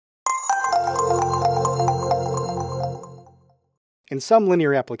In some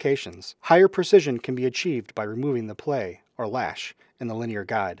linear applications, higher precision can be achieved by removing the play, or lash, in the linear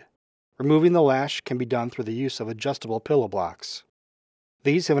guide. Removing the lash can be done through the use of adjustable pillow blocks.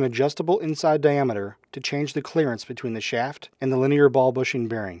 These have an adjustable inside diameter to change the clearance between the shaft and the linear ball bushing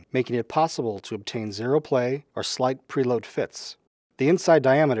bearing, making it possible to obtain zero play or slight preload fits. The inside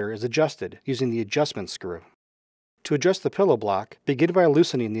diameter is adjusted using the adjustment screw. To adjust the pillow block, begin by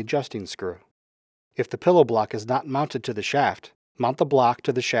loosening the adjusting screw. If the pillow block is not mounted to the shaft, mount the block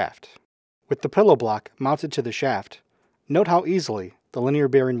to the shaft. With the pillow block mounted to the shaft, note how easily the linear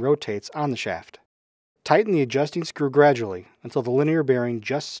bearing rotates on the shaft. Tighten the adjusting screw gradually until the linear bearing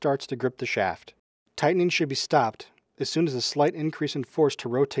just starts to grip the shaft. Tightening should be stopped as soon as a slight increase in force to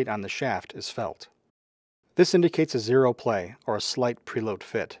rotate on the shaft is felt. This indicates a zero play or a slight preload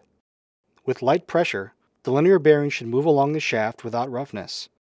fit. With light pressure, the linear bearing should move along the shaft without roughness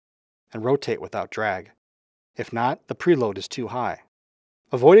and rotate without drag. If not, the preload is too high.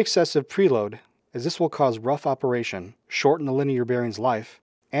 Avoid excessive preload, as this will cause rough operation, shorten the linear bearing's life,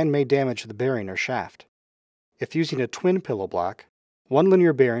 and may damage the bearing or shaft. If using a twin pillow block, one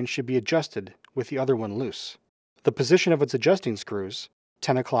linear bearing should be adjusted with the other one loose. The position of its adjusting screws,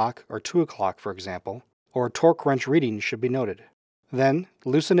 10 o'clock or 2 o'clock for example, or a torque wrench reading should be noted. Then,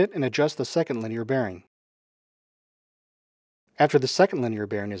 loosen it and adjust the second linear bearing. After the second linear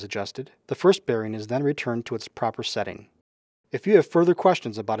bearing is adjusted, the first bearing is then returned to its proper setting. If you have further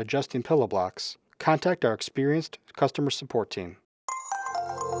questions about adjusting pillow blocks, contact our experienced customer support team.